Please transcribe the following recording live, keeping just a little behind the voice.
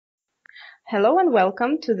Hello and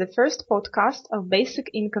welcome to the first podcast of Basic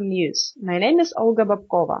Income News. My name is Olga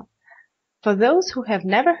Babkova. For those who have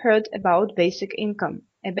never heard about basic income,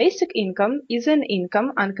 a basic income is an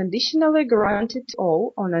income unconditionally granted to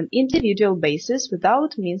all on an individual basis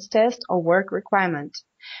without means test or work requirement.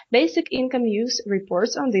 Basic Income News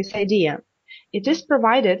reports on this idea. It is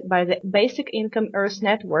provided by the Basic Income Earth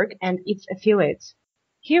Network and its affiliates.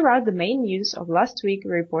 Here are the main news of last week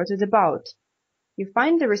reported about. You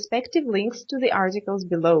find the respective links to the articles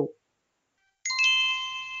below.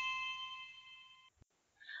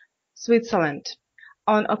 Switzerland.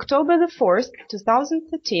 On October 4,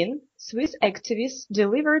 2013, Swiss activists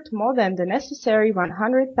delivered more than the necessary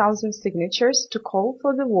 100,000 signatures to call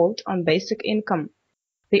for the vote on basic income.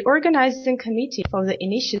 The organizing committee for the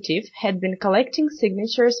initiative had been collecting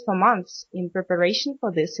signatures for months in preparation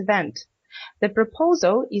for this event. The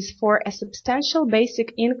proposal is for a substantial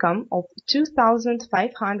basic income of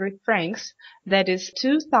 2,500 francs, that is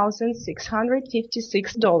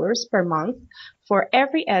 $2,656 per month, for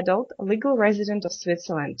every adult legal resident of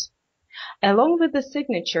Switzerland. Along with the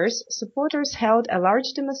signatures, supporters held a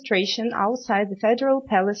large demonstration outside the Federal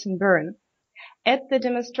Palace in Bern. At the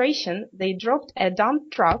demonstration, they dropped a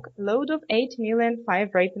dump truck load of 8 million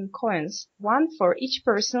 5-rappen coins, one for each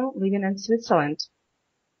person living in Switzerland.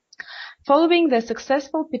 Following the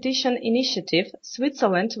successful petition initiative,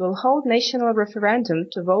 Switzerland will hold national referendum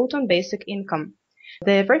to vote on basic income.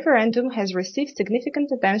 The referendum has received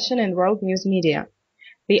significant attention in world news media.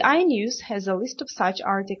 The iNews has a list of such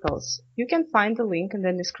articles. You can find the link in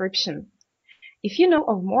the description. If you know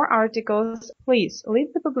of more articles, please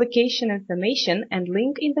leave the publication information and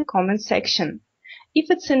link in the comment section.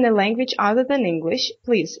 If it's in a language other than English,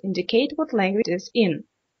 please indicate what language it is in.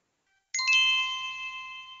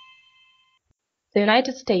 The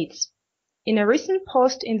United States. In a recent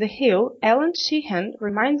post in The Hill, Allan Sheahen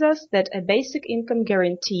reminds us that a basic income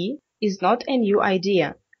guarantee is not a new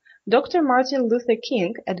idea. Dr. Martin Luther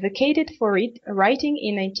King advocated for it, writing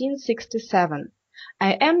in 1967,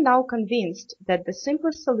 "I am now convinced that the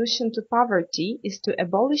simplest solution to poverty is to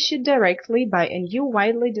abolish it directly by a new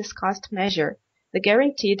widely discussed measure, the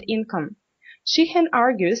guaranteed income." Sheahen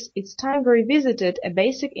argues it's time we revisited a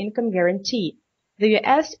basic income guarantee. The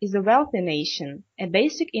U.S. is a wealthy nation. A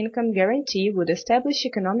basic income guarantee would establish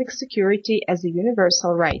economic security as a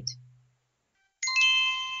universal right.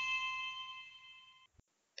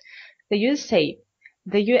 The USA.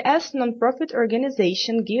 The U.S. nonprofit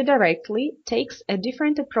organization Give Directly takes a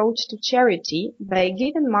different approach to charity by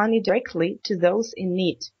giving money directly to those in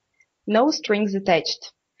need. No strings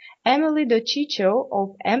attached. Emily DeCiccio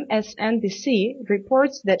of MSNBC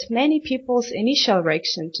reports that many people's initial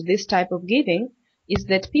reaction to this type of giving is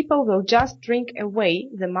that people will just drink away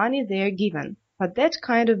the money they are given, but that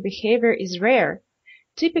kind of behavior is rare.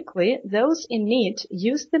 Typically, those in need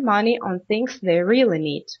use the money on things they really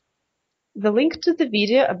need. The link to the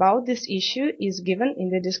video about this issue is given in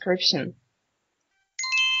the description.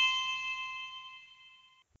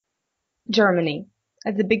 Germany.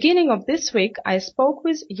 At the beginning of this week, I spoke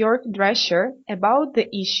with Joerg Drescher about the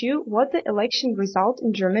issue what the election result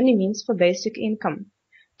in Germany means for basic income.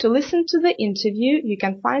 To listen to the interview, you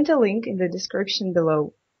can find a link in the description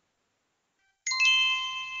below.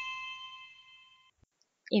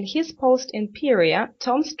 In his post in Peoria,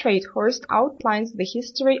 Tom Streithorst outlines the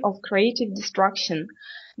history of creative destruction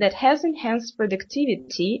that has enhanced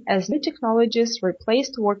productivity as new technologies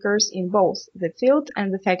replaced workers in both the field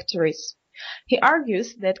and the factories. He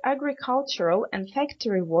argues that agricultural and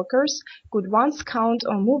factory workers could once count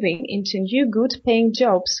on moving into new good-paying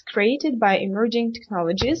jobs created by emerging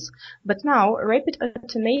technologies, but now rapid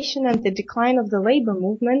automation and the decline of the labor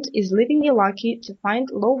movement is leaving you lucky to find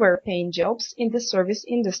lower-paying jobs in the service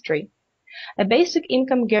industry. A basic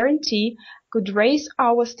income guarantee could raise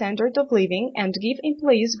our standard of living and give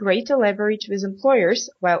employees greater leverage with employers,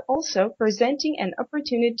 while also presenting an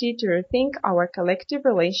opportunity to rethink our collective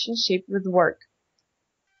relationship with work.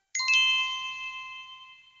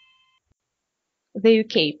 The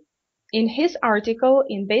UK. In his article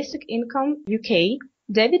in Basic Income UK,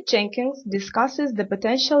 David Jenkins discusses the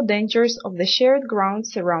potential dangers of the shared ground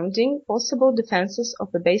surrounding possible defenses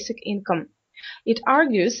of a basic income. It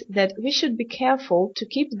argues that we should be careful to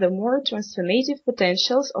keep the more transformative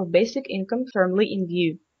potentials of basic income firmly in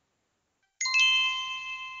view.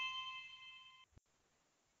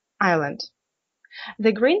 Ireland.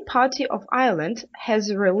 The Green Party of Ireland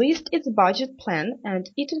has released its budget plan and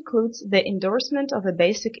it includes the endorsement of a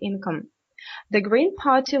basic income. The Green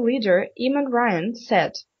Party leader Eamon Ryan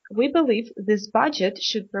said, "We believe this budget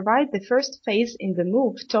should provide the first phase in the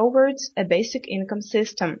move towards a basic income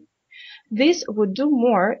system." This would do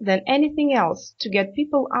more than anything else to get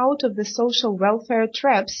people out of the social welfare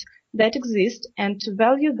traps that exist and to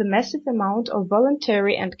value the massive amount of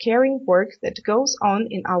voluntary and caring work that goes on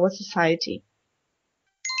in our society.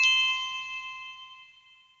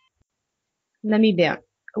 Namibia.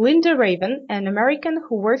 Linda Raven, an American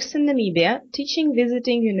who works in Namibia teaching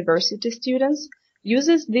visiting university students,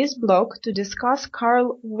 uses this blog to discuss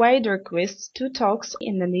Carl Weiderquist's 2 talks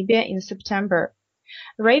in Namibia in September.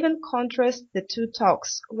 Raven contrasts the 2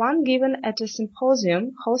 talks, one given at a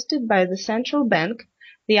symposium hosted by the Central Bank,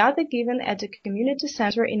 the other given at a community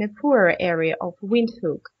center in a poorer area of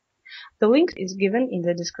Windhoek. The link is given in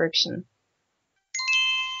the description.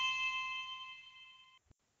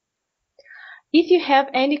 If you have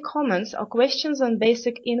any comments or questions on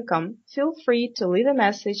basic income, feel free to leave a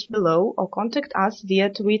message below or contact us via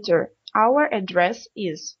Twitter. Our address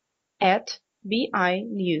is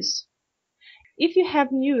 @BINews. If you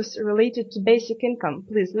have news related to basic income,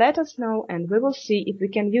 please let us know and we will see if we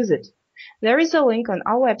can use it. There is a link on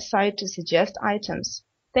our website to suggest items.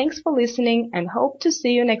 Thanks for listening and hope to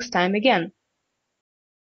see you next time again.